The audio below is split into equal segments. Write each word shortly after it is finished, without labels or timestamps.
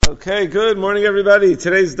Okay, good morning everybody.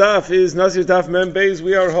 Today's daf is Nazir Daf Mem Beis.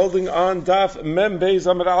 We are holding on daf Mem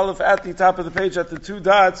Beis Amud Aleph at the top of the page at the two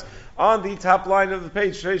dots on the top line of the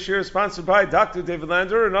page. Today's share is sponsored by Dr. David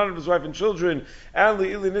Lander in honor of his wife and children, and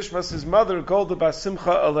Le'ili Nishmas, his mother, Golda Bas Simcha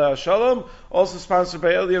Aleh Shalom. Also sponsored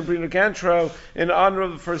by Eli and Brina Gantrow in honor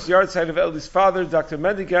of the first yard site of Eli's father, Dr.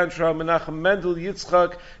 Mendy Gantrow, Menachem Mendel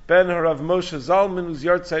Yitzchak Ben Harav Moshe Zalman, whose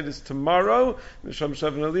yard site is tomorrow. Nisham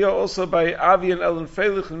Shav and Aliyah. Also by Avi and Ellen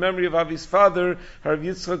Freilich in memory of Avi's father, Harav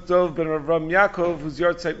Yitzchak Dov Ben Avram Yaakov, whose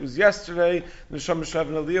yard site was yesterday. Nisham Shav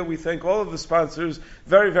and Aliyah. We thank all of the sponsors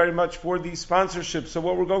very, very much for the sponsorship. So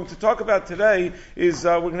what we're going to talk about today is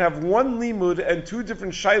we're going to have one limud and two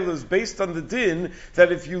different shilas based on the din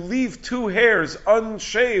that if you leave two hairs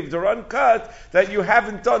unshaved or uncut, that you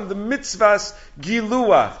haven't done the mitzvahs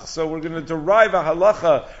giluach. So we're going to derive a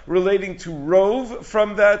halacha relating to rov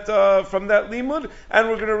from that limud, and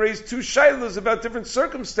we're going to raise two shilas about different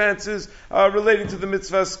circumstances relating to the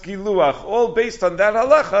mitzvahs giluach, all based on that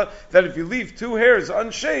halacha that if you leave two hairs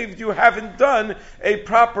unshaved, you haven't done a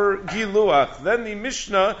proper giluach. Then the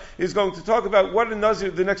Mishnah is going to talk about what a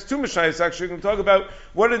Nazir, the next two Mishnahs actually are going to talk about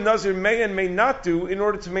what a Nazir may and may not do in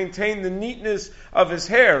order to maintain the neatness of his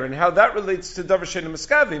hair, and how that relates to davar she'eino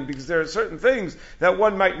miskavin, because there are certain things that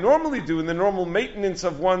one might normally do in the normal maintenance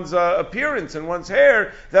of one's appearance and one's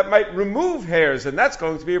hair that might remove hairs, and that's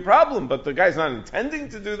going to be a problem, but the guy's not intending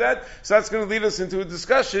to do that, so that's going to lead us into a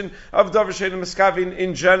discussion of davar she'eino miskavin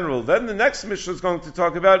in general. Then the next Mishnah is going to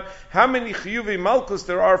talk about how many chiyuvei malchus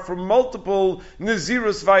there are for multiple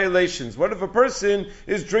nazirus violations. What if a person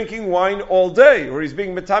is drinking wine all day, or he's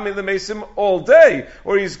being metami lemesim all day,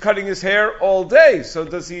 or he's cutting his hair all day? So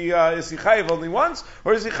does he is he chayiv only once,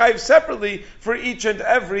 or is he chayiv separately for each and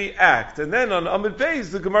every act? And then on Amud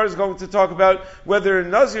Beis, the Gemara is going to talk about whether a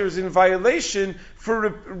nazir is in violation for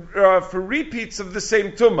repeats of the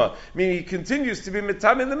same tumah, meaning he continues to be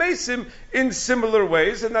metami lemesim in similar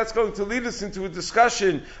ways, and that's going to lead us into a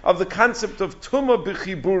discussion of the concept of tumah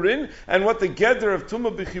b'chiburin and what the geder of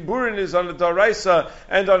tumah b'chiburin is on a daraisa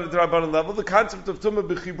and on a drabanan level. The concept of tumah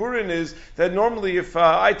b'chiburin is that normally if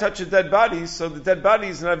I touch a dead body, so the dead body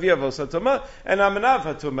is an aviyavos tumah and I'm an av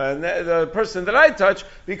tumah, and the person that I touch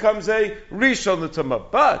becomes a rishon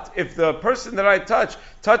tumah. But if the person that I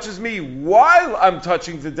touches me while I'm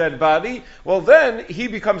touching the dead body, well then he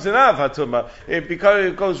becomes an av tumah.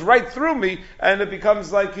 It goes right through me, and it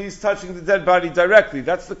becomes like he's touching the dead body directly.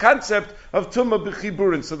 That's the concept of tumah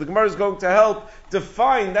b'chiburin. So the Gemara is going to help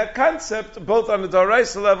define that concept both on a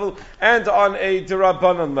daraisa level and on a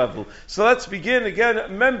derabanan level. So let's begin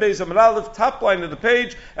again. Mem Beis Amud Aleph, top line of the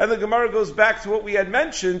page, and the Gemara goes back to what we had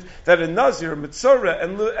mentioned, that a Nazir, Mitzorah,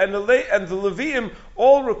 and the Leviim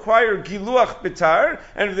all require giluach bitar,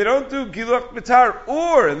 and if they don't do giluach bitar,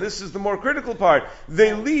 or, and this is the more critical part,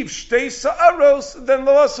 they leave shtei sa'aros, then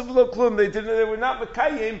lo asav lo klum. They were not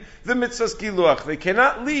mekayim the mitzvahs giluach. They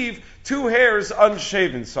cannot leave two hairs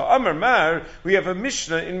unshaven. So Amar Mar, we have a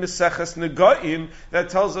Mishnah in Meseches Negaim that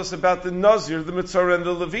tells us about the Nazir, the Mitzorah, and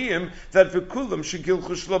the Leviim, that v'kulam shegilchu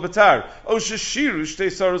shlo batar, o sheshiru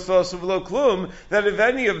shtei saros lo asav lo klum, that if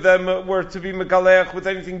any of them were to be megaleach with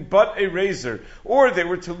anything but a razor, or they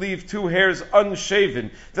were to leave two hairs unshaven,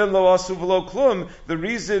 then lo asav lo klum. The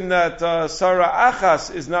reason that Sarah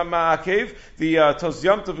Achas is not ma'akev, the Tos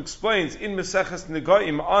Yom Tov explains in Meseches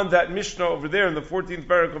Negaim on that Mishnah over there in the 14th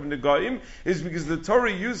parak of Negaim, is because the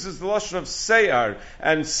Torah uses the lashon of seyar,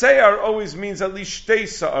 and seyar always means at least shtei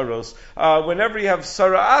sa'aros. Whenever you have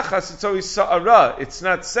sarah achas, it's always sa'ara, it's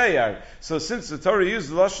not seyar. So since the Torah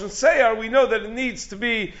uses the lashon seyar, we know that it needs to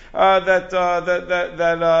be that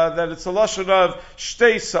it's a lashon of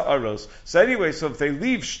shtei sa'aros. So anyway, so if they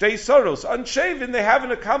leave shtei sa'aros unshaven, they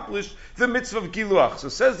haven't accomplished the mitzvah of giluach. So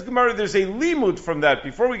says the Gemara, there's a limud from that.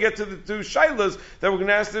 Before we get to the two shailas that we're going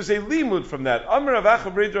to ask, there's a limud from that. Amar Rav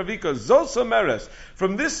Acha B'Rei Ravika Zosa Meres.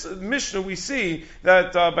 From this Mishnah, we see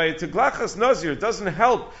that by a Teglachas Nazir, it doesn't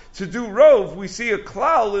help to do rov. We see a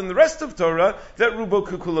klal in the rest of Torah that rubo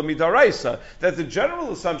kukula midaraisa. That the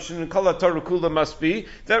general assumption in Kol Torah Kula must be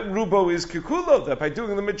that rubo is kukula. That by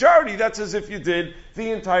doing the majority, that's as if you did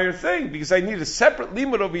the entire thing. Because I need a separate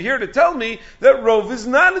limud over here to tell me that rov is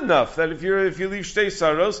not enough. That if you leave shtei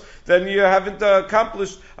saros, then you haven't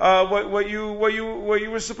accomplished what you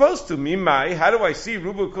were supposed to. Mimai, how do I see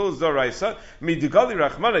rubo kula is Doraisa. Midigali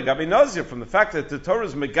Rachmana Gabi Nazir, from the fact that the Torah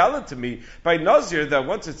is Megala to me by Nazir, that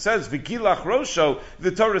once it says Vigilach Rosho,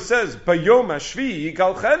 the Torah says Bayom Hashvi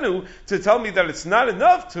Yigalchenu, to tell me that it's not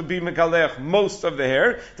enough to be Megalech most of the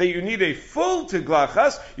hair, that you need a full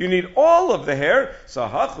Tiglachas, you need all of the hair.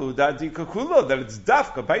 Sahachu Dadi Kakulo, that it's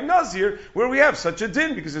Dafka by Nazir, where we have such a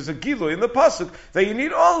din, because there's a Gilu in the Pasuk, that you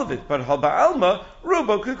need all of it. But Halba Alma,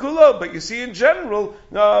 Rubo Kakulo. But you see, in general,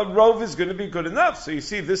 Rov is going to be good enough. So you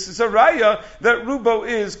see, this is a raya that Rubo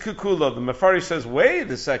is Kukulo. The Mefarish says, wait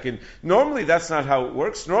a second. Normally, that's not how it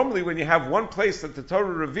works. Normally, when you have one place that the Torah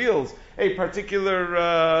reveals a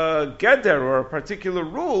particular geder or a particular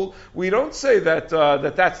rule, we don't say that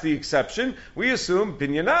that's the exception. We assume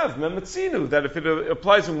binyanav mematzinu, that if it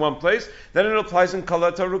applies in one place, then it applies in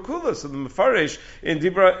kala tarukula. So the Mefarish in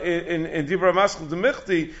Dibra Maskul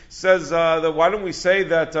Demichti says that why don't we say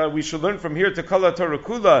that we should learn from here to kala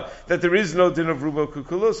tarukula that there is no din of rubo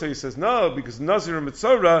kukula? So he says no, because Nazir and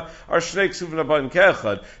Mitzora are shnei ksuvin aban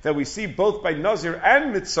kechad. That we see both by Nazir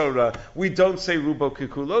and Mitzora we don't say rubo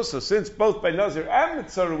kikulo. So since both by Nazir and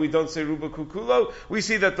Mitzora we don't say rubo kukulo, we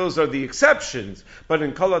see that those are the exceptions. But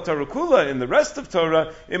in kala tarukula, in the rest of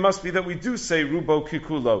Torah, it must be that we do say rubo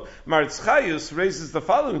kikulo. Maritz Chayus raises the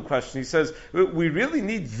following question. He says, we really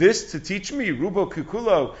need this to teach me rubo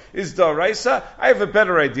kikulo is daraisa? I have a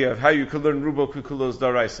better idea of how you could learn rubo kikulo's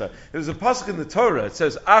daraisa. There's a pasuk in the Torah. It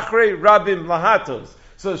says achrei rabim lahatos.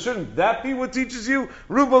 So shouldn't that be what teaches you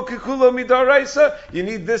rubo kikulo midaraisa? You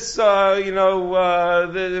need this,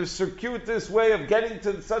 the circuitous way of getting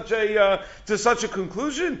to such a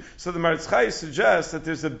conclusion. So the Maritz Chai suggests that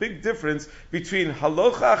there's a big difference between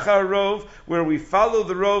halocha achar rov, where we follow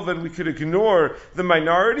the rov and we could ignore the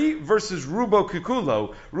minority, versus rubo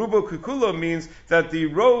kikulo. Rubo kikulo means that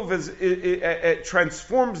the rov it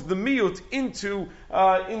transforms the miyut into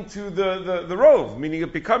the rov, meaning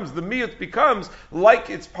it becomes the miyut becomes like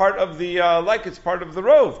it's part of the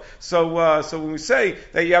rov. So when we say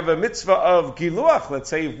that you have a mitzvah of giluach, let's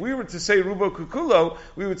say if we were to say rubo kukulo,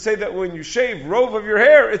 we would say that when you shave rov of your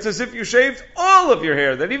hair, it's as if you shaved all of your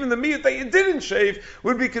hair. That even the miyut that you didn't shave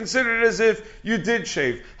would be considered as if you did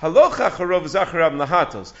shave. Halocha charov zacharam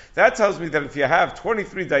nahatos. That tells me that if you have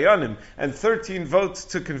 23 dayanim and 13 votes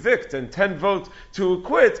to convict and 10 votes to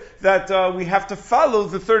acquit, that we have to follow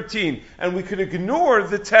the 13 and we could ignore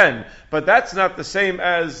the 10. But that's not the same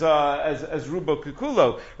as rubo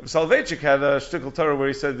kikulo. Reb Soloveitchik had a shtickle Torah where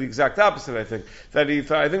he said the exact opposite. I think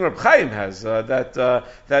I think Reb Chaim has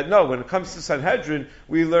that no, when it comes to Sanhedrin,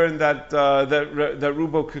 we learn that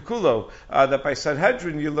rubo kikulo, that by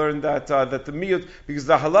Sanhedrin you learn that the miyut, because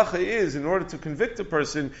the halacha is in order to convict a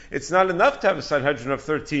person, it's not enough to have a Sanhedrin of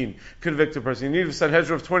 13 convict a person. You need a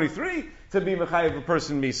Sanhedrin of 23 to be mechayev a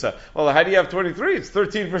person misa. Well, how do you have 23? It's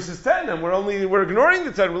 13 versus 10, and we're ignoring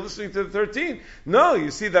the 10. We're listening to the 13. No,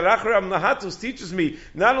 you see that Achram Nahatos teaches me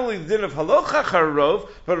not only the din of halocha charov,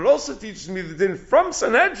 but it also teaches me the din from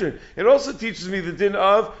Sanhedrin. It also teaches me the din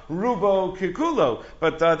of rubo kikulo.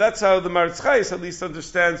 But that's how the Maritz Chayes at least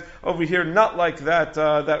understands over here, not like that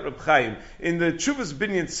Reb Chaim. In the Chuvas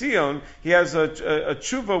Binyan Sion, he has a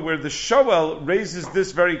tshuva where the Shoel raises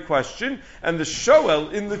this very question, and the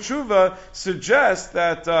Shoel in the tshuva suggests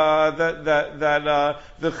that the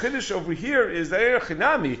chiddush over here is that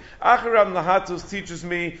Chinami Acharam Nahatos teaches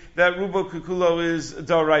me that rubo kikulo is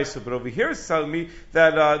daraisa, but over here it's telling me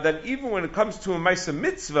that even when it comes to a ma'aseh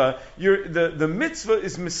mitzvah, the mitzvah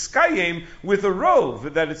is miskayim with a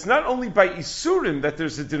rov. That it's not only by isurim that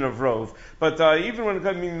there's a din of rov, but even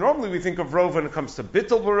when normally we think of rov when it comes to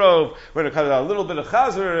bittul barov, when it comes a little bit of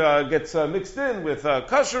chazer gets mixed in with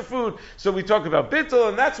kosher food, so we talk about bittul,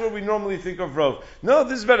 and that's where we normally think of rov. No,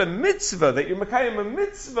 this is about a mitzvah, that you're makayim a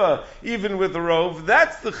mitzvah even with the rov.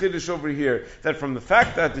 That's the chiddush over here, that from the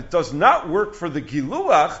fact that it does not work for the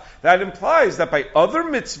giluach, that implies that by other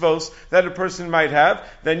mitzvos that a person might have,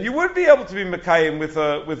 then you would be able to be makayim with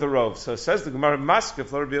a rov. So it says the Gemara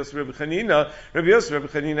Maskef, Rabbi Yosef Rabbi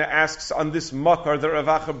Chanina asks on this makar that Rav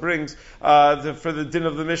Acha brings for the din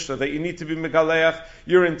of the Mishnah, that you need to be megaleach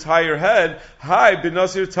your entire head. Hi,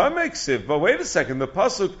 binazir tameksiv. But wait a second, the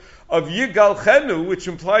pasuk of Yigal Chenu, which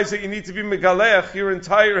implies that you need to be megaleach your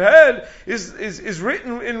entire head, is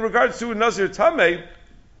written in regards to a Nazir Tameh,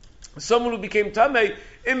 someone who became Tameh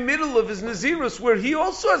in middle of his Nazirus, where he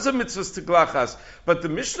also has a mitzvah teglachas. But the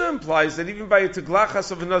Mishnah implies that even by a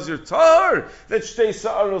teglachas of a Nazir Tahar, that shtei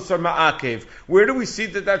sa'aros are ma'akev. Where do we see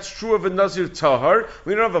that that's true of a Nazir Tahar?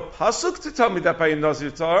 We don't have a pasuk to tell me that by a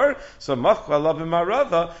Nazir Tahar. So machku alav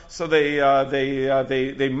b'marava. So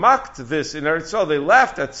they mocked this in Eretz Yisrael. They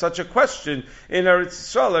laughed at such a question in Eretz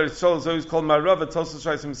Yisrael. Eretz Yisrael is always called Marava. Tosfos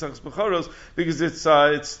writes in Mesechus Bechoros because it's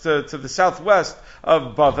to the southwest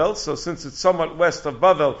of Bavel. So since it's somewhat west of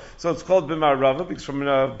Bavel, so it's called b'marava because from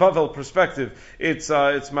a Bavel perspective, it's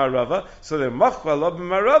Marava. So they're machku alav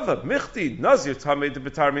b'marava. Michti Nazir Tamei de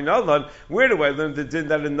B'tar Minalan. Where do I learn the din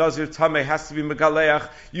that a Nazir Tamei has to be megaleach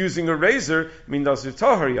using a razor? Min Nazir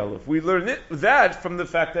Tahar Yalav. We learn that from the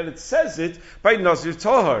fact that it says it by Nazir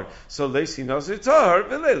Tahar. So Leisi Nazir Tahar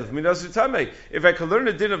v'leilav min Nazir Tamei. If I could learn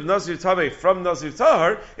a din of Nazir Tamei from Nazir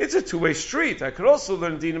Tahar, it's a two-way street. I could also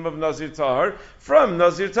learn dinim of Nazir Tahar from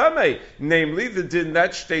Nazir Tamei, namely the din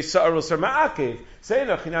that shtei sa'aros are ma'akev. Say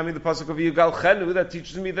the pasuk of Yugal Chenu that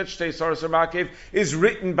teaches me that shtei sa'aros are ma'akev is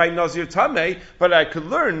written by Nazir Tamei, but I could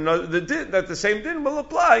learn that the same din will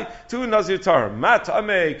apply to Nazir Tahar. Ma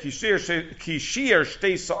Tamei kishir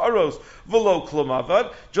shtei sa'aros v'lo klum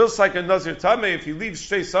avad. Just like a Nazir Tamei, if he leaves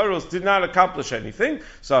shtei sa'aros, did not accomplish anything.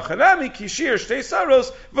 So Achanami kishir shtei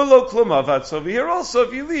sa'aros v'lo klum avad. So over here also,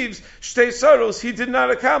 if he leaves shtei sa'aros, he did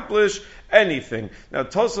not accomplish anything. Now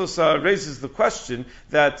Tosfos raises the question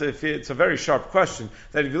that it's a very sharp question,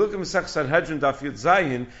 that if you look at Masech Sanhedrin Daf Yud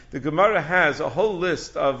Zayin, the Gemara has a whole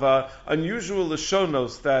list of unusual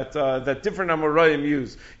lashonos that different Amoraim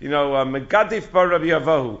use. Megadif bar Rabbi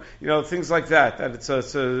Avahu, things like that. And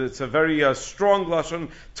it's a very strong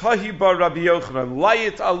lashon. Tahi bar Rabbi Yochanan,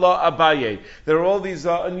 Layit Allah Abaye. There are all these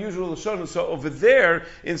unusual lashonos. So over there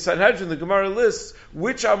in Sanhedrin, the Gemara lists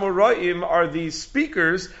which Amoraim are the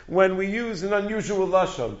speakers when we use an unusual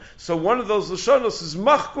lashon. So one of those lashonos is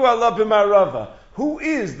machku alav b'marava. Who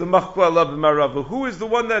is the machku alav b'marava? Who is the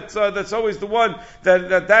one that's always the one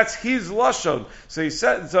that's his lashon? So he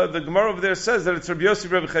said. So the Gemara over there says that it's Rabbi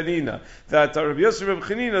Yossi Rabbi Chanina. That Rabbi Yossi Rabbi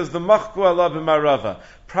Chanina is the machku alav b'marava.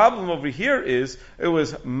 Problem over here is it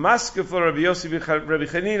was maskef Rabbi Yossi Rabbi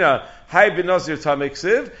Chanina hay benazir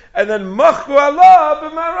tameksiv, and then machku alav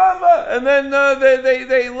b'marava, and then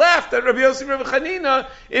they laughed at Rabbi Yossi Rabbi Chanina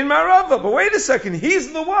in Marava. But wait a second,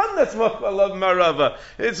 he's the one that's machku alav b'marava.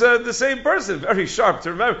 It's the same person. Very sharp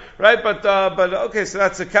to remember, right? But okay, so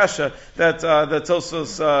that's a kasha that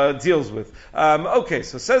Tosfos deals with. Okay,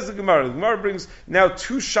 so says the Gemara. The Gemara brings now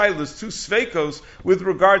two shaylas, two sveikos with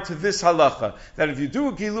regard to this halacha, that if you do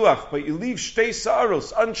a giluach, but you leave shtei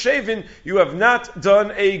sa'aros unshaven, you have not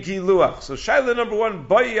done a giluach. So shayla number one,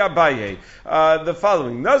 bayi abaye, the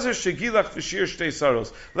following: Nazir shegilach v'shir shtei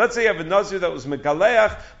sa'aros. Let's say you have a nazir that was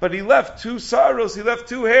megaleach, but he left two sa'aros, he left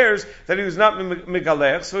two hairs that he was not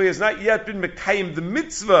megaleach, so he has not yet been mekayim the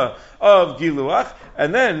mitzvah of giluach,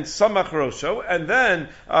 and then samach rosho, and then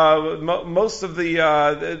most of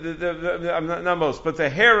not most, but the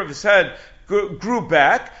hair of his head grew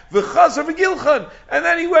back, v'chazar v'gilchan, and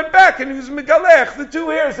then he went back and he was megalech, the two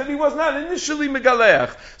hairs that he was not initially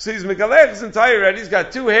megalech. So he's megalech his entire head, he's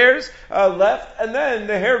got two hairs left, and then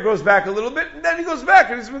the hair goes back a little bit, and then he goes back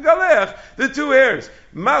and he's megalech, the two hairs.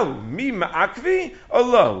 Ma'u, mi ma'akvi, or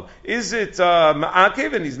lo? Is it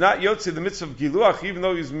ma'akev, and he's not yotze the mitzvah of giluach, even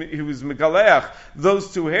though he was megaleach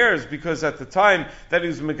those two hairs, because at the time that he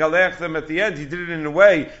was megaleach them at the end, he did it in a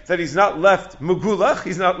way that he's not left megulach,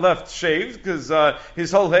 he's not left shaved, because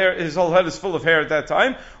his whole head is full of hair at that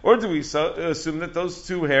time? Or do we assume that those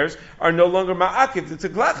two hairs are no longer ma'akev, the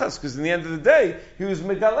teglachas, because in the end of the day, he was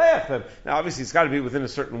megaleach them. Now obviously it's got to be within a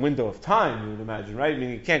certain window of time, you would imagine, right? I mean,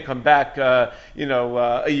 you can't come back,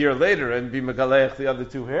 a year later and be megaleach the other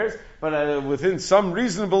two hairs, but within some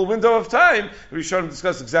reasonable window of time, we should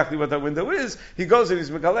discuss exactly what that window is. He goes and he's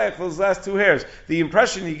megaleach those last two hairs. The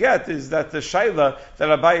impression you get is that the shayla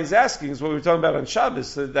that Abai is asking is what we were talking about on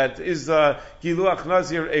Shabbos, that is giluach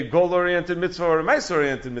nazir a goal-oriented mitzvah or a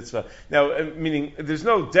mice-oriented mitzvah. Now, meaning there's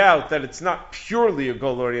no doubt that it's not purely a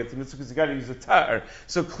goal-oriented mitzvah because you got to use a tar.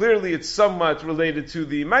 So clearly it's somewhat related to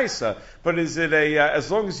the maisa. But is it as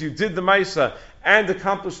long as you did the maisa and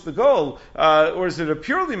accomplish the goal, or is it a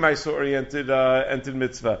purely Maisa-oriented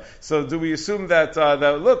mitzvah? So do we assume that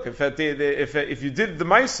look, if you did the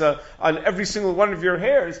Maisa on every single one of your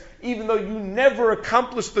hairs, even though you never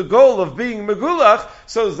accomplished the goal of being Megulach,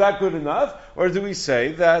 so is that good enough? Or do we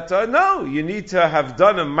say that no, you need to have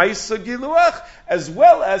done a Maisa Giluach as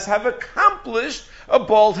well as have accomplished a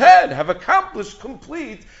bald head, have accomplished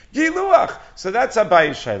complete Giluach. So that's Abayi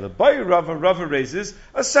Shaila. Bayi Rava raises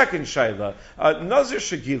a second Shaila. Nazir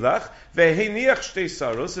Shegilach, Veheniach shtei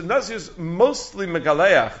saros. A nazir is mostly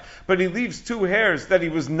megaleach, but he leaves two hairs that he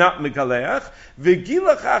was not megaleach.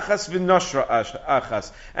 Vegilach achas v'noshra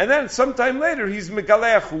achas. And then sometime later he's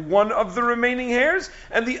megaleach one of the remaining hairs,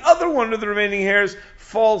 and the other one of the remaining hairs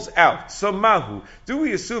falls out. So mahu, do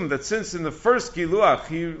we assume that since in the first giluach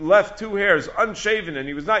he left two hairs unshaven and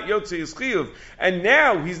he was not yotze his chiyuv, and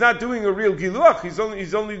now he's not doing a real giluach,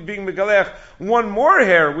 he's only being megalech one more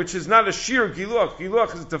hair, which is not a sheer giluach.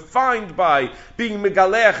 Giluach is defined by being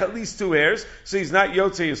megalech at least two hairs, so he's not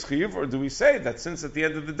yotze his chiyuv? Or do we say that since at the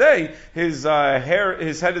end of the day his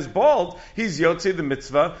head is bald, he's yotze the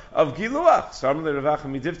mitzvah of giluach? So Amar Rav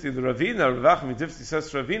Acha Midifti, the Ravina, Rav Acha Midifti says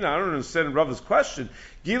to Ravina, I don't understand Rava's question.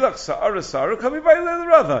 Gilach sa'ara sa'ara coming by the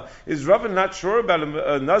Rava. Is Rava not sure about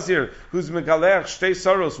a Nazir who's megaleach shtei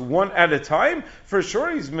saros one at a time? For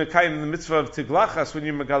sure he's mekayim the mitzvah of tiglachas when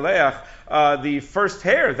you megaleach the first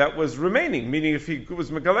hair that was remaining, meaning if he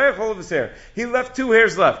was megaleach all of his hair, he left two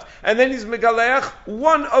hairs left, and then he's megaleach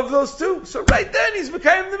one of those two. So right then he's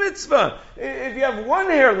mekayim the mitzvah. If you have one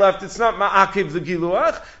hair left, it's not ma'akiv the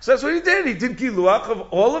giluach. So that's what he did. He did giluach of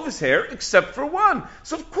all of his hair except for one.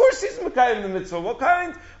 So of course he's mekayim the mitzvah. What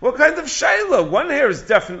kind of shayla? One hair is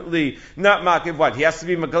definitely not makiv. What? He has to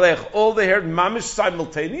be megalech all the hair mamish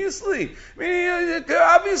simultaneously. I mean,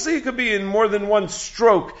 obviously it could be in more than one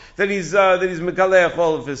stroke that he's megalech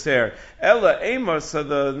all of his hair. Ella Amar, so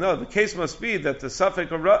the case must be that the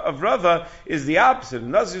suffix of Rava is the opposite.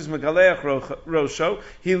 Nazir's megalech rosho,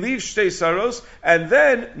 he leaves shtei saros, and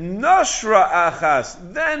then nashra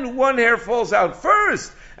achas, then one hair falls out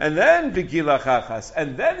first, and then vigilach achas,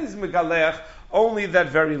 and then he's megalech only that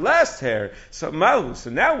very last hair. So mahu. So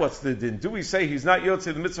now what's the din? Do we say he's not yotze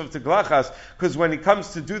the mitzvah of teglachas because when he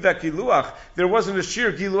comes to do that giluach, there wasn't a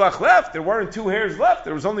sheer giluach left. There weren't two hairs left.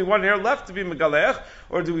 There was only one hair left to be megalech.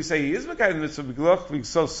 Or do we say he is mekayim the mitzvah of giluach?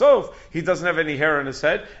 So sof he doesn't have any hair on his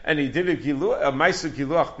head, and he did a ma'aser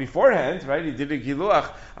giluach beforehand, right? He did a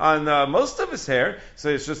giluach on most of his hair. So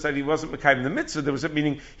it's just that he wasn't mekayim the mitzvah. There was a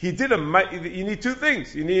meaning he did you need two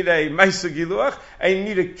things. You need a ma'aser giluach and you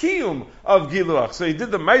need a kiyum of giluach. So he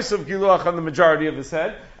did the mice of giluach on the majority of his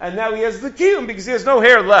head, and now he has the kiyum because he has no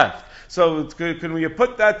hair left. So can we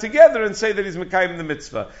put that together and say that he's mekayim the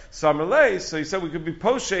mitzvah? Samarlei, so he said we could be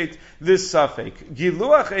poshet this suffix.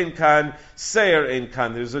 Giluach ein kan, seir ein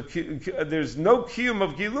kan. There's no kiyum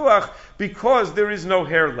of giluach because there is no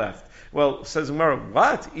hair left. Well, says Gemara,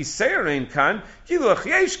 what? Iseir ein kan, giluach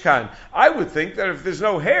yesh kan. I would think that if there's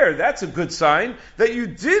no hair, that's a good sign that you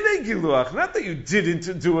did a giluach, not that you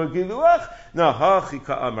didn't do a giluach. No, hachi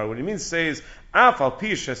ka'amar. What he means to say is, Afal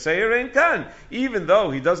pisha seir ein kan. Even though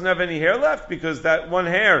he doesn't have any hair left because that one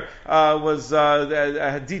hair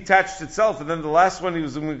had detached itself, and then the last one he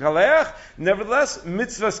was mekaleach. Nevertheless,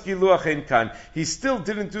 mitzvahs giluach ein kan. He still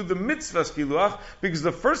didn't do the mitzvahs giluach because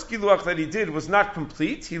the first giluach that he did was not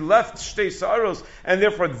complete. He left shtei sa'aros, and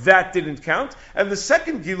therefore that didn't count. And the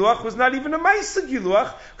second giluach was not even a ma'aser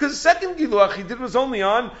giluach because the second giluach he did was only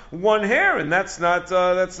on one hair, and that's not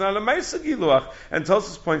a ma'aser giluach. And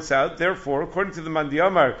Tosfos points out, therefore, according to the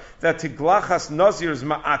Mandiyamar, that tiglachas nazir is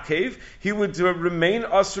ma'akev, he would remain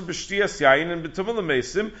asur b'shtiyas yayin and b'tumah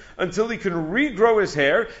l'mesim until he can regrow his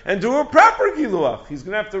hair and do a proper giluach. He's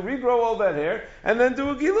going to have to regrow all that hair and then do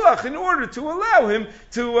a giluach in order to allow him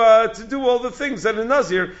to do all the things that a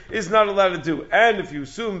nazir is not allowed to do. And if you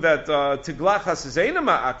assume that tiglachas is eina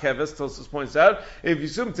ma'akev, as Tosfos points out, if you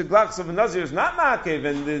assume tiglachas of a nazir is not ma'akev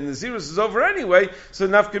and the nazirus is over anyway, so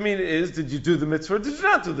nafkamina is, did you do the mitzvah or did you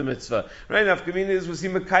not do the mitzvah? Right? Nafkamina is, was he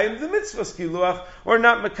mekayim the mitzvahs giluach or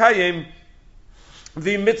not mekayim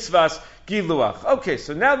the mitzvahs giluach? Okay,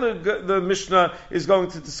 so now the Mishnah is going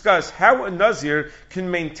to discuss how a Nazir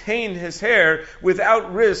can maintain his hair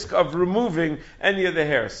without risk of removing any of the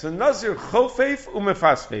hair. So Nazir chofeif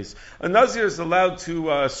umefasfes. A Nazir is allowed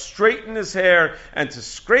to straighten his hair and to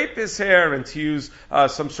scrape his hair and to use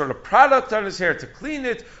some sort of product on his hair to clean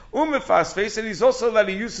it. Umefasfes, and he's also allowed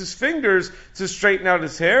to use his fingers to straighten out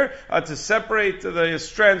his hair, to separate the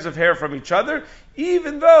strands of hair from each other.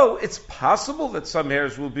 Even though it's possible that some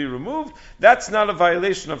hairs will be removed, that's not a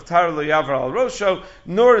violation of Tar Lo Yavar Al Rosho,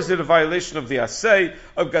 nor is it a violation of the Asay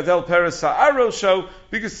of Gadel Peres Sa'ar Rosho,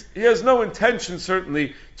 because he has no intention,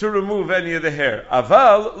 certainly, to remove any of the hair.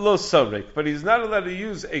 Aval Lo Sorek, but he's not allowed to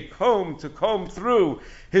use a comb to comb through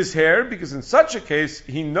his hair, because in such a case,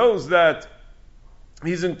 he knows that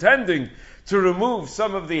he's intending to remove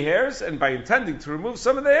some of the hairs, and by intending to remove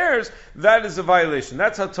some of the hairs, that is a violation.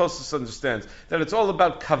 That's how Tosfos understands, that it's all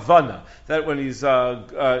about kavana, that when he's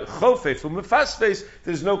chofef umefasfes,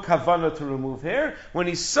 there's no kavana to remove hair. When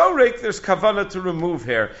he's sorek, there's kavana to remove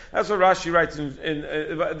hair. That's what Rashi writes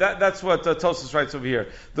that's what Tosfos writes over here.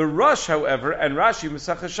 The Rosh, however, and Rashi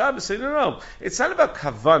Masach Shabbos say no, it's not about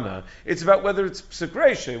kavana. It's about whether it's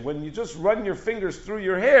psikreshe. When you just run your fingers through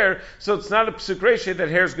your hair, so it's not a psikreshe that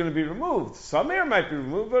hair is going to be removed. Some hair might be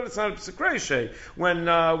removed, but it's not a psikreshe.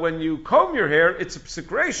 When you comb your hair, it's a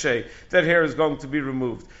psikreshe that hair is going to be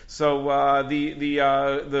removed. So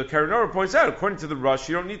the Karanora points out, according to the Rosh,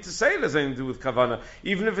 you don't need to say it has anything to do with kavana,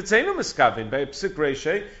 even if it's einu miskavin by a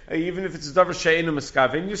psikreshe, even if it's a davar she'einu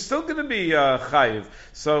miskavin, you're still going to be chayiv.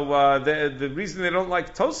 So the reason they don't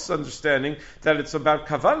like Tosfos understanding that it's about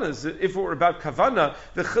kavana is that if it were about kavana,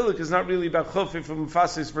 the chiluk is not really about chofif from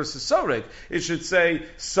mufasis versus sorek. It should say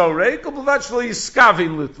sorek or b'vat shlo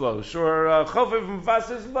yiskavin litlosh, or chofif from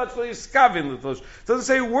mufasis b'vat shlo yiskavin litlosh. It doesn't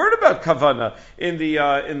say a word about kavana in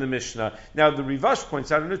the Mishnah. Now the Rivash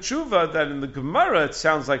points out in the Tshuva that in the Gemara it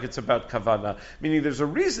sounds like it's about kavana, meaning there's a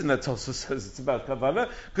reason that Tosfos says it's about kavana,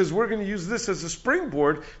 because we're going to use this as a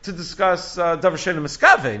springboard to discuss davar she'einu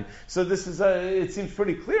miskaven. So this is it seems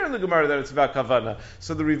pretty clear in the Gemara that it's about kavana.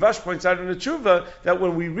 So the Rivash points out in the Tshuva that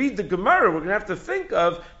when we read the Gemara, we're going to have to think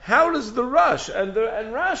of how does the Rosh and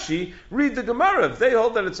Rashi read the Gemara. If they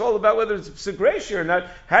hold that it's all about whether it's psikreshe or not,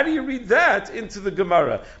 how do you read that into the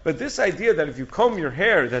Gemara? But this idea that if you comb your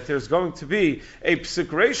hair, that there's going to be a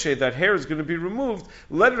psikreshe, that hair is going to be removed,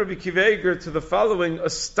 led Rabbi Akiva Eiger to the following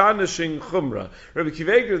astonishing chumrah. Rabbi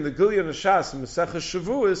Akiva Eiger in the Gilyon Hashas in Maseches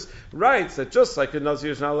Shavuos writes that just like a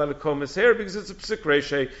Nazir is not allowed to comb his hair because it's a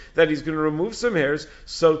psikreshe, that he's going to remove some hairs,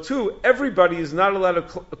 so too everybody is not allowed to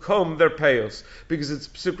comb their payos because it's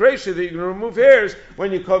psikreshe that you're going to remove hairs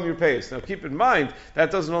when you comb your payos. Now keep in mind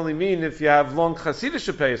that doesn't only mean if you have long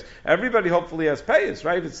Hasidic payos. Everybody hopefully has payos,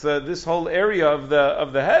 right? It's this whole area of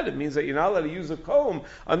the head. It means that you're not allowed to use a comb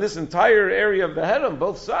on this entire area of the head on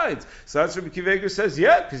both sides. So that's what Rabbi Akiva Eiger says,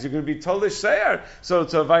 yeah, because you're going to be tolish seyar. So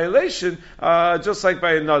it's a violation, just like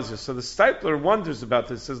by a nazir. So the Stipler wonders about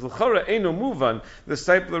this. It says, L'chora eino muvan. The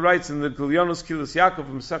Stipler writes in the Gilyonos Kilos Yaakov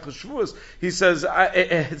in Maseches Shavuos, he says,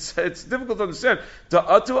 it's difficult to understand.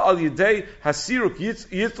 Da'atu al yidei hasiruk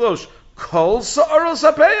yitlosh kol sa'aros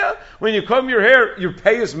hapeya. When you comb your hair, your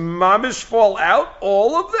payas mamish fall out,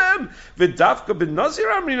 all of them. V'dafka ben nazir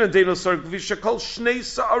amrina deino sarg v'shakol shnei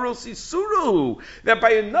sa'aros isuru. That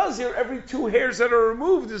by a nazir, every two hairs that are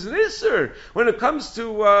removed is an isser. When it comes to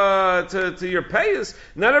your payas,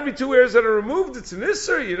 not every two hairs that are removed, it's an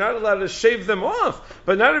isser. You're not allowed to shave them off.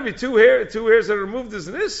 But not every two hairs that are removed is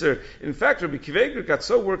an isser. In fact, Rabbi Akiva Eiger got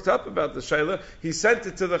so worked up about the shayla, he sent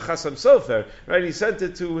it to the Chasam Sofer, right? He sent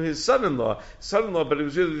it to his son-in-law, but it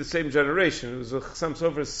was really the same generation. It was Chasam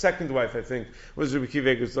Sofer's second wife, I think, was Rabbi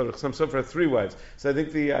Akiva Eiger's daughter. Chasam Sofer had three wives. So I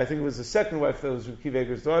think it was the second wife that was Rabbi Akiva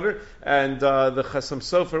Eiger's daughter, and the Chasam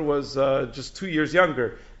Sofer was just 2 years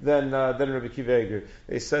younger than Rabbi Akiva Eiger.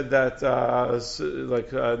 They said that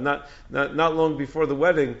not long before the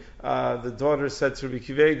wedding, the daughter said to Rabbi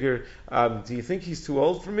Akiva Eiger, "Do you think he's too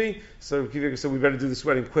old for me?" So Rabbi Akiva Eiger said, "We better do this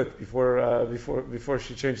wedding quick before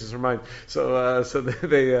she changes her mind." So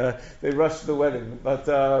they rushed the wedding, but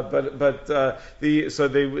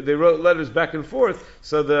they wrote letters back and forth.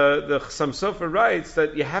 So the Chasam Sofer writes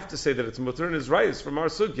that you have to say that it's mutar and Israelis from our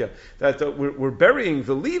sugya, that we're burying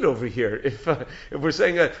the lead over here. If we're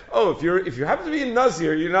saying that, if you happen to be a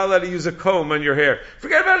nazir, you're not allowed to use a comb on your hair.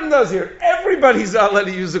 Forget about a nazir. Everybody's not allowed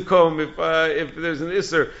to use a comb if there's an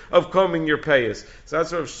isser of combing your payas. So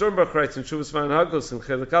that's what Sternbach writes in Shuvas Man Hagos in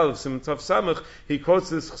Chelik Aleph Siman Tov Samach. He quotes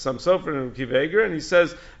this Chasam Sofer and Akiva Eiger, and he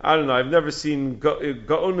says, I don't know, I've never seen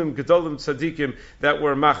Gaonim Gedolim Tzadikim that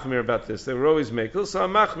were machmir about this. They were always makel. So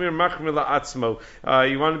machmir la'atzmo.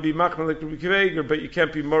 You want to be machmir like Rabbi Akiva Eiger, but you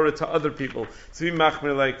can't be mora to other people. To be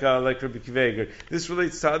machmir like Rabbi Akiva Eiger. This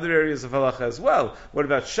relates to other areas of halacha as well. What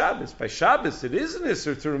about Shabbos? By Shabbos, it is an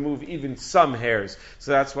isser to remove even some hairs.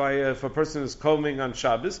 So that's why if a person is combing on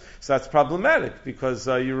Shabbos, so that's problematic because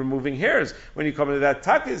you're removing hairs. When you come into that,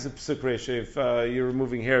 taka is a psuk resha if you're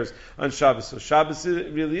removing hairs on Shabbos. So Shabbos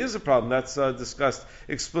really is a problem. That's discussed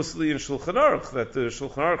explicitly in Shulchan Aruch, that the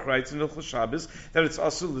Shulchan Aruch writes in Hilchos Shabbos that it's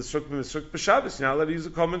also l'sruk b'misruk b'Shabbos. You're not allowed to use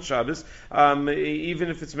a comb on Shabbos, even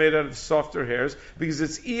if it's made out of softer hairs, because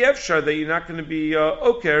it's efshar that you're not going to be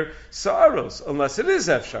oker sa'aros, unless it is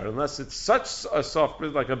efshar, unless it's such a soft,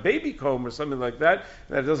 like a baby comb or something like that,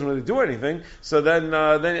 that doesn't really do anything. So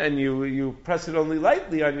then you press it only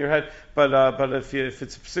lightly on your head. But if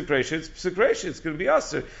it's psik reisha, it's going to be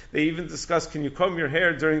aser. They even discuss, can you comb your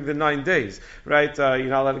hair during the 9 days, right? You're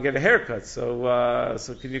not allowed to get a haircut, so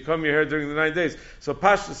can you comb your hair during the 9 days? So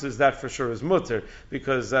pashtus is that for sure is mutter,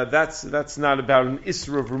 because that's not about an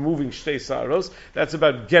isra of removing shtei saros. That's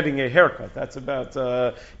about getting a haircut. That's about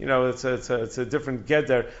it's a different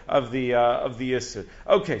geder of the isra.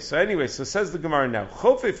 Okay, so anyway, so says the Gemara now,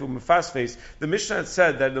 chofef u'mefasfes. The Mishnah had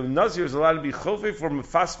said that the nazir is allowed to be chofef or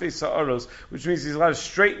mefasfes saros, which means he's allowed to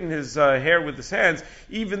straighten his hair with his hands,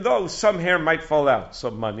 even though some hair might fall out. So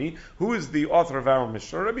money. Who is the author of our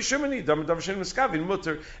Mishnah? Rabbi Shimon. Davar she'eino miskavin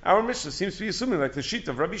mutter. Our Mishnah seems to be assuming, like the sheet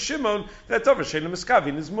of Rabbi Shimon, that davar she'eino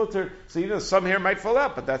miskavin is mutter. So some hair might fall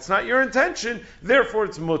out, but that's not your intention. Therefore,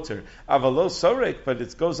 it's mutter. Avalo sorek, but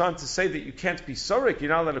it goes on to say that you can't be sorek. You're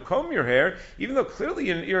not allowed to comb your hair, even though clearly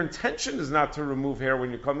your intention is not to remove hair when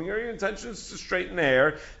you're combing your hair. Your intention is to straighten the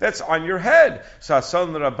hair that's on your head. So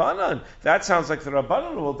asan l'Rabbanan. That sounds like the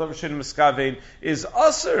Rabbanan. Well, davar she'eino miskavein is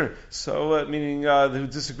aser. So meaning who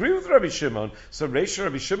disagree with Rabbi Shimon. So Reisha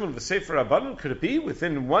Rabbi Shimon v'sefer Rabbanan, could it be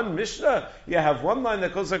within one Mishnah you have one line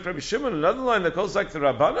that goes like Rabbi Shimon, another line that goes like the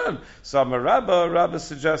Rabbanan? So Rabba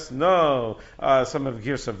suggests no. Some of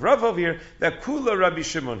the of Rav over here that kula Rabbi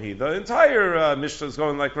Shimon he. The entire Mishnah is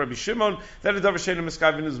going like Rabbi Shimon, that a davar she'eino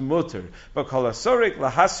miskavein is mutter. But kol hasorek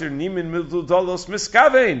lahasir nimin mildudolos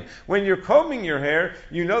miskavein. When you're combing your hair,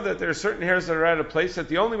 you know that there are certain hairs that are out of place, that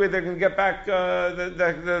the only way they're going to get back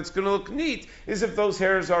that's going to look neat is if those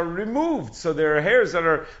hairs are removed. So there are hairs that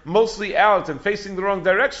are mostly out and facing the wrong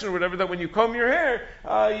direction or whatever, that when you comb your hair,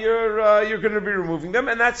 you're going to be removing them,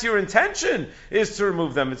 and that's your intention, is to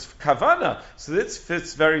remove them. It's kavana. So this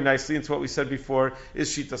fits very nicely into what we said before, is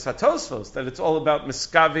shitas hatosfos, that it's all about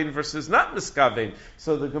miskavin versus not miskavin.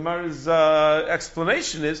 So the Gemara's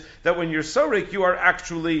explanation is that when you're sorek, you are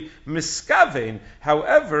actually miskavin.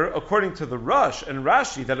 However, according to the Rush and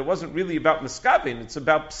Rashi, that it wasn't really about miskavin, it's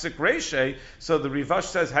about psik reisha. So the Rivash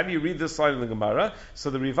says, how do you read this line in the Gemara? So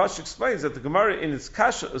the Rivash explains that the Gemara in its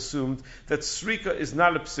kasha assumed that srika is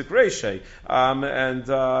not a psik reisha, and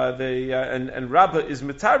Rabbah is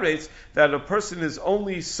mitaretz that a person is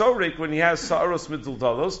only sorek when he has sa'aros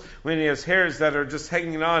miduldalos, when he has hairs that are just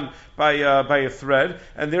hanging on by a thread,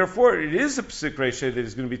 and therefore it is a psik reisha that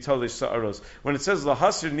is going to be tolish sa'aros. When it says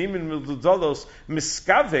lahasir nimin miduldalos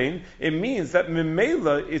miskavein, it means that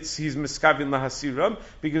memela he's miskavin lahasiram,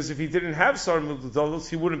 because if he didn't have sar mildudolos,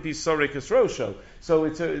 he wouldn't be sorek esrosho. So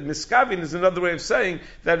it's miskavin is another way of saying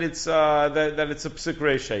that it's that it's a psik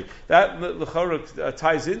reisha. That l'chorah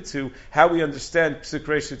ties into how we understand psik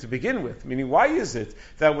reisha to begin with. Meaning, why is it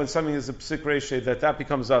that when something is a psik reisha that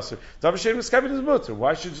becomes aser? Davar she'eino miskavin is mutter.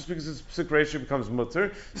 Why should just because it's psik reisha becomes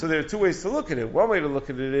mutter? So there are two ways to look at it. One way to look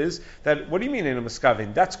at it is that, what do you mean in a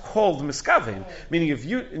miskavin? That's called miskavin. Meaning, if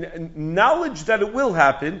you knowledge that it will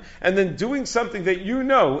happen, and then doing something that you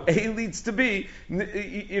know A leads to B,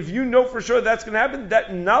 if you know for sure that's going to happen,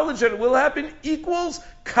 that knowledge that it will happen equals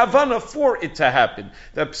kavana for it to happen.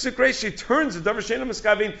 That psik reisha turns the davar she'eino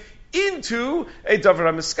miskavin into a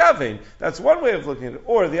davar miskavein. That's one way of looking at it.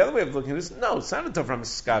 Or the other way of looking at it is, no, it's not a davar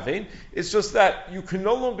miskavein. It's just that you can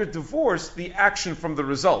no longer divorce the action from the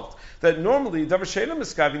result. That normally, davar she'eino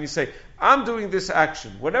miskavein, you say, I'm doing this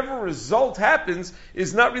action. Whatever result happens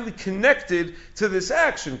is not really connected to this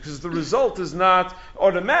action, because the result is not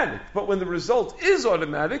automatic. But when the result is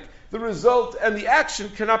automatic, the result and the action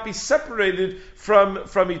cannot be separated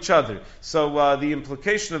from each other. So the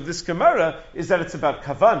implication of this Gemara is that it's about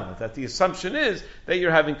kavana, that the assumption is that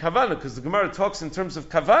you're having kavana, because the Gemara talks in terms of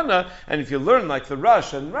kavana, and if you learn like the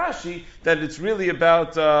Rush and Rashi, that it's really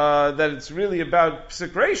about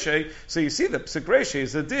psik reisha, so you see that psik reisha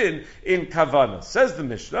is a din in kavana. Says the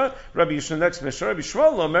Mishnah, Rabbi Yishmael, next Mishnah, Rabbi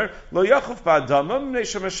Shmuel Omer, lo yachuf ba'adama mnei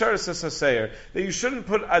shemasheres hasaseir, that you shouldn't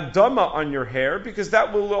put adama on your hair, because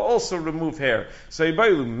that will also remove hair. So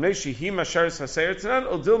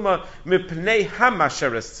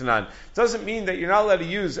doesn't mean that you're not allowed to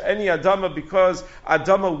use any adama because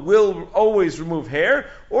adama will always remove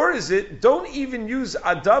hair, or is it don't even use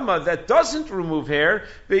adama that doesn't remove hair,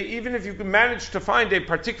 but even if you can manage to find a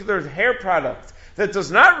particular hair product that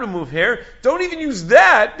does not remove hair, don't even use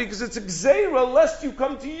that because it's a gzeira lest you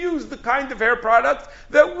come to use the kind of hair product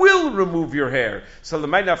that will remove your hair. So the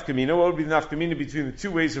my nafkamina, what would be the nafkamina between the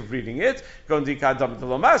two ways of reading it?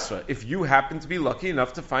 If you happen to be lucky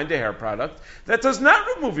enough to find a hair product that does not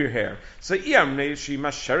remove your hair. So if you're going to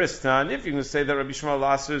say that Rabbi Shmuel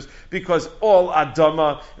Lasser's because all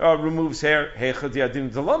adama removes hair,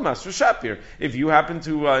 if you happen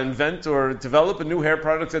to invent or develop a new hair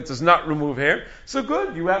product that does not remove hair, so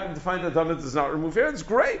good. You happen to find adama that does not remove hair, it's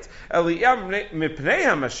great. But if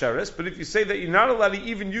you say that you're not allowed to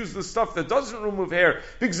even use the stuff that doesn't remove hair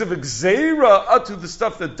because of a gzeira to the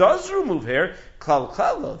stuff that does remove hair,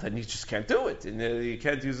 then you just can't do it, and you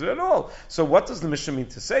can't use it at all. So what does the Mishnah mean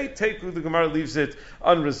to say? Teiku, the Gemara leaves it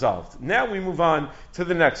unresolved. Now we move on to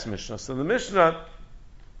the next Mishnah. So the Mishnah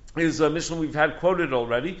is a Mishnah we've had quoted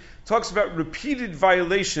already, talks about repeated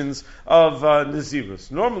violations of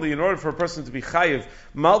Nazirus. Normally, in order for a person to be chayiv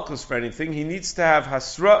malchus for anything, he needs to have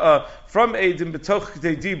hasra'a from Eidim betoch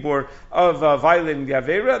k'dei dibor of violating the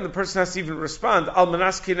Aveira, and the person has to even respond, al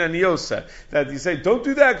manaskin aniosa, that you say, don't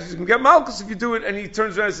do that, because you can get malchus if you do it, and he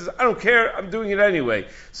turns around and says, I don't care, I'm doing it anyway.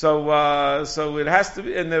 So it has to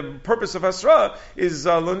be, and the purpose of hasra'a is,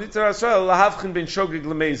 lo niter hasra'a lahavchin ben shogeg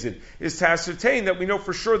lemezid, is to ascertain that we know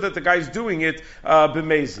for sure that the guy's doing it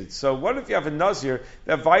b'mezid. So what if you have a Nazir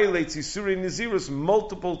that violates Isurei Nazirus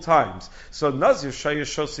multiple times? So Nazir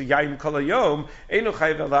shayashos yayin kol hayom eino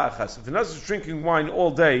chayiv ela achas. If a Nazir is drinking wine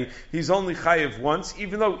all day, he's only chayiv once,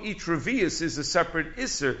 even though each revius is a separate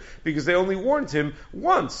iser, because they only warned him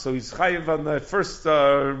once. So he's chayiv on the first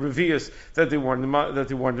revius that they warned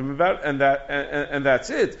him about, and that's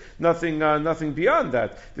it. Nothing beyond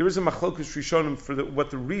that. There is a machlokus rishonim for what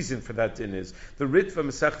the reason for that din is. The Ritva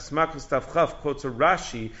Maseches Makos Tav Chaf quotes a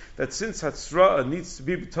Rashi that since Hatzra'a needs to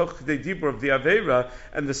be b'toch k'dei dibur of the Aveira,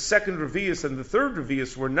 and the second revius and the third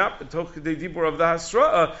revius were not b'toch k'dei dibur of the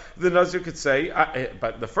Hasra'a, the Nazir could say,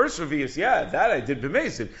 but the first revius, that I did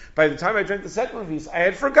b'mezid. By the time I drank the second revius, I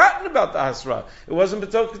had forgotten about the Hasra'a. It wasn't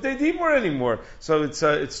b'toch k'dei dibur anymore. So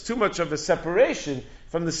it's too much of a separation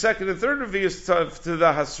from the second and third revius to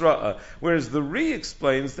the hasra'a. Whereas the Ri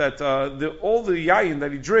explains that all the yayin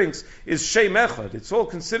that he drinks is shem echad. It's all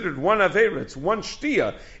considered one aveira. It's one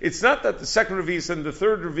shtia. It's not that the second revius and the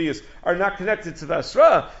third revius are not connected to the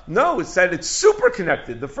hasra'a. No, it's that it's super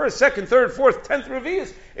connected. The first, second, third, fourth, 10th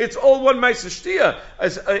revius, it's all one ma'isa shtia.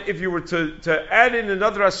 If you were to add in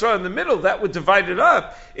another hasra'a in the middle, that would divide it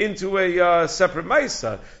up into a separate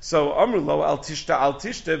ma'isa. So amrulo al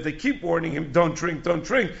tishta. If they keep warning him, don't drink.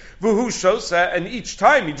 Vuhu shosa, and each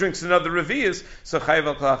time he drinks another revius, so chayiv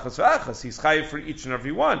al kol achas v'achas. He's chayiv for each and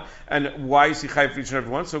every one. And why is he chayiv for each and every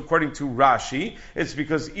one? So according to Rashi, it's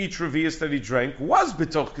because each revius that he drank was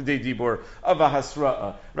betoch k'dei dibur of a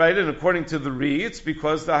hasra'a, right? And according to the Ri, it's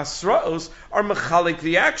because the hasra'os are mechalik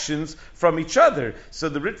the actions from each other. So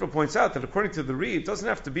the Ritva points out that according to the Ri, it doesn't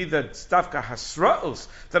have to be that stavka hasra'os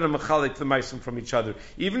that are mechalik the maisim from each other.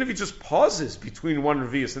 Even if he just pauses between one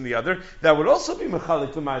revius and the other, that would also be mechalik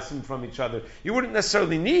the ma'asim from each other. You wouldn't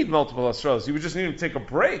necessarily need multiple asros. You would just need to take a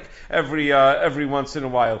break every once in a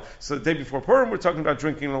while. So the day before Purim, we're talking about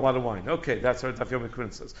drinking a lot of wine. Okay, that's what Daf Yomi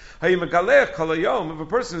Quinn says. If a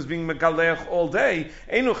person is being megalech all day,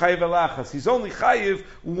 einu chayiv elachas. He's only chayiv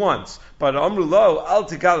once. But amru lo al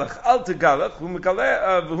tegalech, v'hu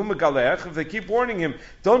megalech. If they keep warning him,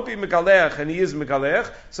 don't be megalech, and he is megalech,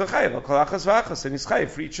 so chayiv al kol achas v'achas, and he's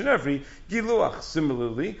chayiv for each and every giluach.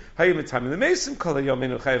 Similarly, hayim etam in the mason kol hayom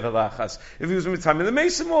einu chayiv elachas. If he was etam in the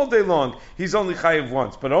mason all day long, he's only chayiv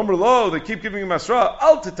once. But amru lo, they keep giving him asra,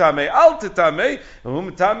 al tetame,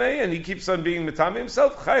 v'hu metame, and he keeps on being metame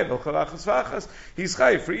himself, chayiv al kol achas v'achas. He's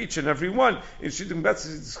chayiv for each and every one. In Shittim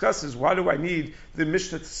Betzis discusses, why do I need the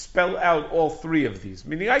Mishnah to spell out all three of these?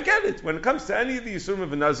 Meaning, I get it. When it comes to any of the Yisurim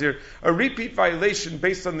of a Nazir, a repeat violation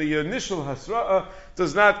based on the initial Hasra'ah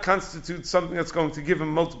does not constitute something that's going to give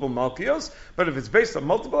him multiple Malkios, but if it's based on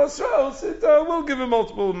multiple Hasra'os, it will give him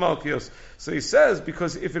multiple Malkios. So he says,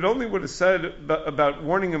 because if it only would have said about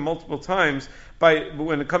warning him multiple times,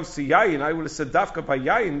 when it comes to Yayin, I would have said Dafka by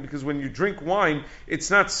Yayin, because when you drink wine, it's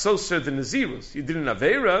not Soser the Nazirus. You did an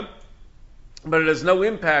Aveira, but it has no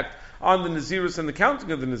impact on the Nazirus and the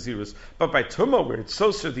counting of the Nazirus. But by Tumah, where it's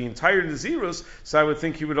Soser the entire Nazirus, so I would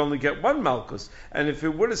think he would only get one Malkus. And if it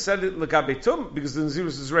would have said it Lagabe Tumah, because the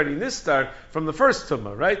Nazirus is already Nistar from the first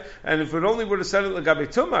Tumah, right? And if it only would have said it Lagabe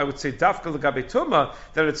Tumah, I would say Dafka Lagabe Tumah,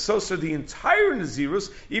 that it's Soser the entire Nazirus,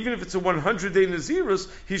 even if it's a 100-day Nazirus,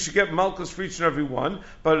 he should get Malkus for each and every one.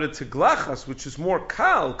 But a Teglachas, which is more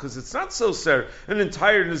Kal, because it's not Soser, an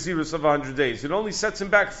entire Nazirus of 100 days. It only sets him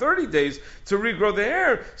back 30 days to regrow the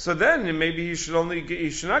hair. So then then maybe he should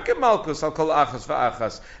not get malchus al kol achas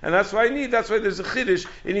va'achas. And that's why there's a chiddush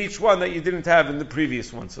in each one that you didn't have in the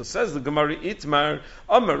previous one. So says the Gemara Itmar,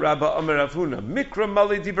 Amar Rabba Amar Rav Huna, Mikra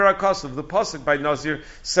Mali Dibra Akasav. The pasuk by Nazir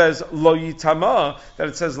says lo yitama, that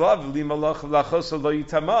it says lav limalach lachos lo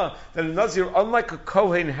yitama, that a Nazir, unlike a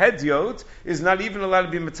Kohen hedyot, is not even allowed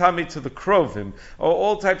to be matame to the krovim.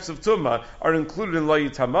 All types of tumah are included in lo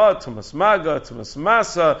yitama, tumas maga, tumas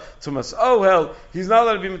masa, tumas ohel. He's not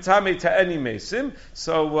allowed to be matame to any mesim.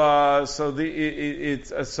 So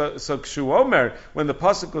Kshu Omer, when the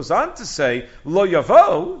pasuk goes on to say lo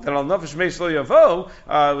yavo, that al nafesh meis lo yavo,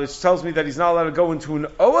 which tells me that he's not allowed to go into an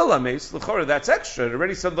ohel ames, l'chora, that's extra. It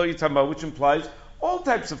already said lo yitama, which implies all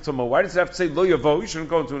types of tumah. Why does it have to say lo yavo? You shouldn't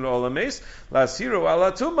go into an olames. Lasiru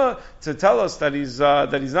ala tumah, to tell us that he's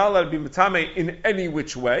not allowed to be matame in any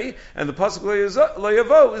which way. And the pasuk lo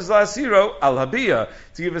yavo is lasiru al habiyah,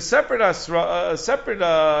 to give a separate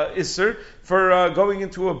isser for going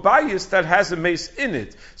into a bayis that has a mace in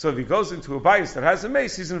it. So if he goes into a bayis that has a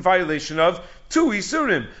mace, he's in violation of two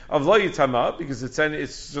isurim of lo yitama, because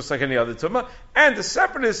it's just like any other tumah, and the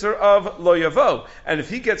separate isur of lo yavo. And if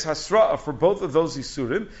he gets hasra'ah for both of those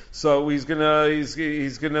isurim, so he's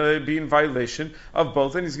gonna be in violation of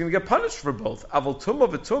both, and he's gonna get punished for both. Aval tumah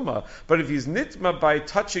v'tumah. But if he's nitma by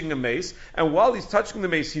touching a mace, and while he's touching the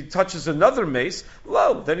mace, he touches another mace,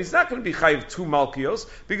 then he's not going to be chayiv two malkios,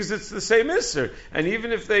 because it's the same isser. And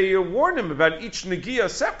even if they warn him about each negiah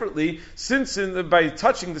separately, since by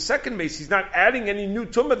touching the second mace, he's not adding any new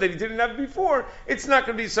tumah that he didn't have before, it's not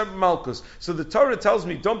going to be separate malchus. So the Torah tells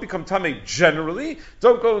me, don't become tamei generally,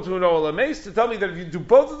 don't go into an ola mace, to tell me that if you do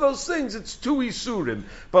both of those things, it's two isurim.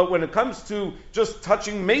 But when it comes to just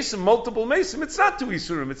touching mace and multiple mace, it's not two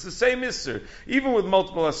isurim, it's the same isser, even with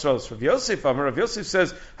multiple asros. Rav Yosef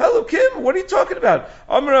says, hello Kim, what are you talking about?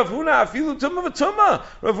 Amar Rav Huna, afilu tumah v'tumah.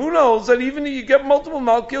 Rav Huna holds that even you get multiple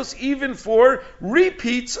malkios, even for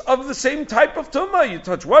repeats of the same type of tumah. You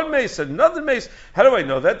touch one mace and another mace. How do I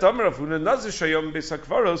know that? Amar Rav Huna, nazir shayom beis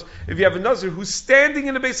hakvaros. If you have a nazir who's standing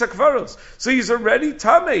in a beis hakvaros, so he's already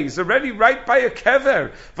tameh, he's already right by a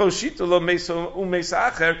kever. Voshita lo meso umeis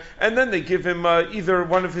acher, and then they give him either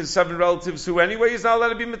one of his 7 relatives who anyway he's not allowed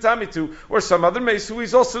to be matame to, or some other mace who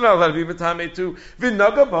he's also not allowed to be matame to.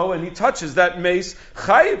 V'nagabo, and he touches that mace.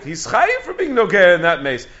 Chayiv, he's chayiv for being nogeh in that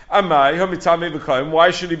mace. Amai hamitame v'kayim.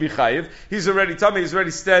 Why should he be chayiv? He's already tameh. He's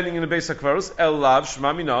already standing in the beis hakvaros. El lav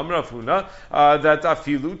shma minam Rav Huna, that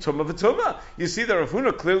afilu tumah v'tumah. You see that Rav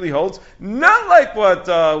Huna clearly holds not like what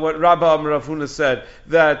Rabba Rav Huna said,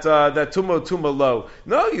 that tumah lo.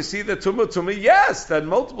 No, you see that tumah yes, that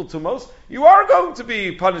multiple tumos you are going to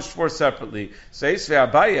be punished for separately. Says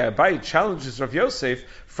Abaye challenges Rav Yosef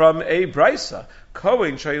from a brisa.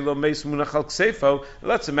 Kohen shaylo meis munach al ksefo.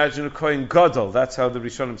 Let's imagine a Kohen Gadol. That's how the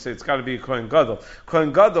Rishonim say it's got to be a Kohen Gadol.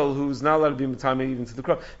 Kohen Gadol, who's not allowed to be matame even to the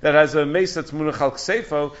crow, that has a mace that's munach al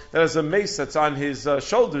ksefo, that has a mace that's on his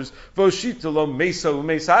shoulders. Voshita lo meso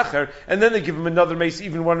umeis acher, and then they give him another mace,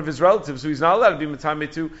 even one of his relatives, who he's not allowed to be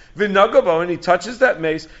matame to. V'nagabo, and he touches that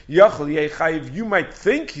mace. Yachol yeh chayiv. You might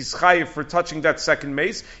think he's chayiv for touching that second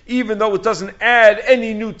mace, even though it doesn't add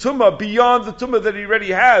any new tumah beyond the tumah that he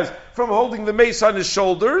already has from holding the mace on his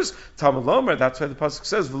shoulders. Talmud Lomer, that's why the pasuk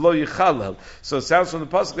says v'lo yichalel. So it sounds from the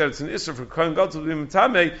pasuk that it's an isser for Kohen Gadol to be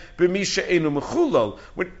matame b'misha enu mechulol,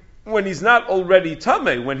 when he's not already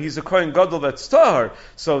tameh, when he's a Kohen Gadol that's tahar.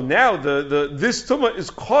 So now this tumah is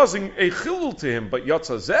causing a chilul to him. But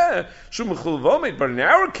yatzazeh shu mechulul v'omed. But in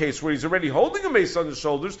our case, where he's already holding a mace on his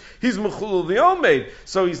shoulders, he's mechulul v'omed.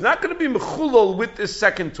 So he's not going to be mechulul with this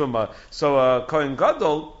second tumah. So Kohen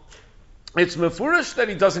Gadol, it's mefurish that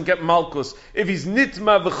he doesn't get malchus if he's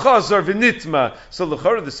nitma v'chazar v'nitma. So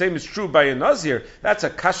l'chora, the same is true by a nazir. That's a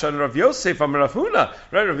kasha on Rav Yosef Amar Rav Huna.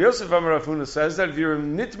 Right? Rav Yosef Amar Rav Huna says that if you're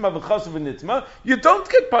nitma v'chazar v'nitma, you don't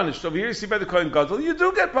get punished. Over here you see by the Kohen Gadol, you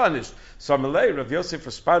do get punished. So Amalei, Rav Yosef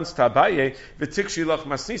responds to Abaye, v'tikshi lach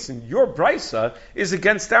masnisin. Your brisa is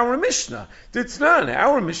against our Mishnah. It's not.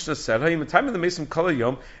 Our Mishnah said, ha'yimatayim in the mesim kol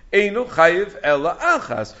hayom, Einu chayiv ela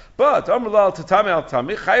achas. But Amrullah al tatame al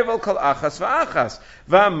tami chayiv al kol achas va'achas.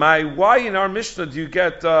 V'amai, why in our Mishnah do you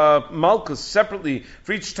get malchus separately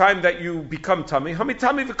for each time that you become tami?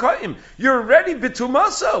 Hamitami v'kayim. You're already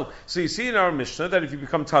bitumaso. So you see in our Mishnah that if you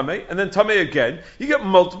become tami and then tami again, you get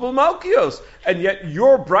multiple malchios. And yet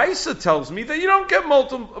your brisa tells me that you don't get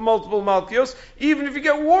multiple malchios even if you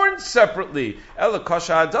get warned separately. Ela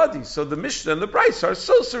kasha adadi. So the Mishnah and the brisa are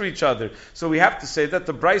closer each other. So we have to say that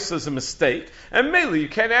the brisa brisa is a mistake, and mainly you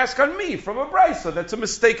can't ask on me from a brisa. That's a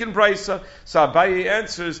mistaken brisa. So Abaye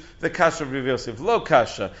answers the kasha of Rav Yosef. Lo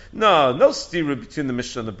kasha. No stira between the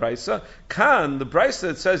Mishnah and the brisa. Kan, the brisa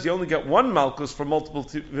that says you only get one malchus for multiple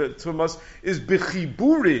tumas, is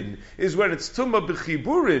bechiburin, is when it's tumah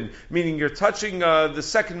bechiburin, meaning you're touching the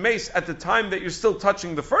second mace at the time that you're still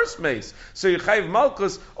touching the first mace. So you chayiv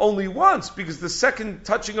malchus only once, because the second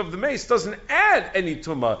touching of the mace doesn't add any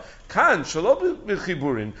tumah. Kan shalo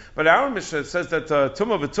b'chiburin, but our Mishnah says that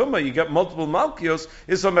tumah v'tumah you get multiple malchios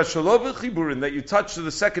is on shalo b'chiburin, that you touch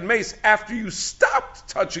the second mace after you stopped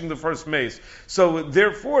touching the first mace. So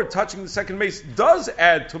therefore, touching the second mace does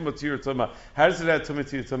add tumah to your tumah. How does it add tumah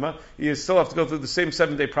to your tumah? You still have to go through the same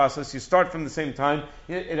 7-day process. You start from the same time.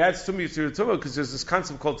 It adds tumah to your tumah because there's this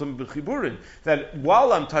concept called tumah b'chiburin, that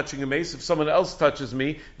while I'm touching a mace, if someone else touches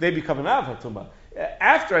me, they become an avah tumah.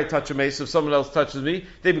 After I touch a mace, if someone else touches me,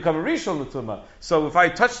 they become a rishon l'tumah. So if I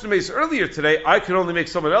touched the mace earlier today, I can only make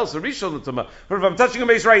someone else a rishon l'tumah. But if I'm touching a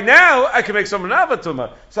mace right now, I can make someone an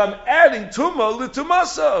tumah. So I'm adding tumah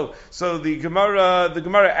l'tumaso. So the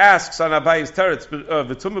Gemara asks on Abaye's teretz,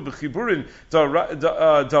 v'tumah b'chiburin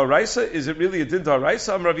da'oraisa. Is it really a din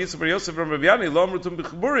da'oraisa? Am Rav Yitzchak bar Yosef from Rav Yani lo amru tumah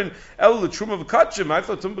b'chiburin el l'truma v'kachim. I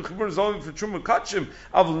thought tumah b'chiburin is only for truma v'kachim.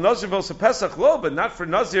 Avul nazir v'osa pesach lo, but not for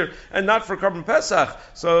nazir and not for carbon pesach.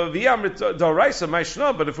 So v'yam da'oraisa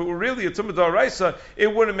ma'ishna. But if it were really a tumah da'oraisa,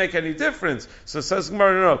 it wouldn't make any difference. So it says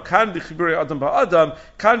Gemara, no, kan b'chiburei adam ba'adam,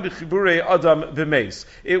 kan b'chiburei adam b'meis.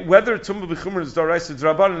 Whether tumah b'chiburin is da'oraisa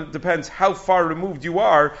d'Rabbanan depends how far removed you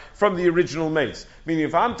are from the original mace. Meaning,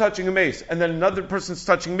 if I'm touching a mace, and then another person's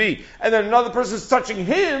touching me, and then another person's touching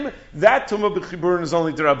him, that tumah b'chiburin is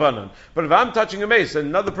only d'Rabbanan. But if I'm touching a mace, and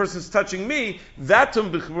another person's touching me, that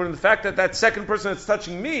tumah b'chiburin, the fact that that second person that's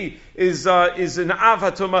touching me is an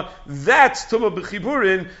avah tumah, that's tumah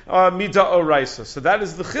b'chiburin mida oraisa. So that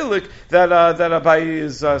is the chilik that Abaye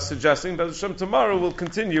is suggesting. But Hashem, tomorrow we'll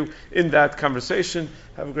continue in that conversation.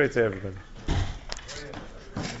 Have a great day, everybody.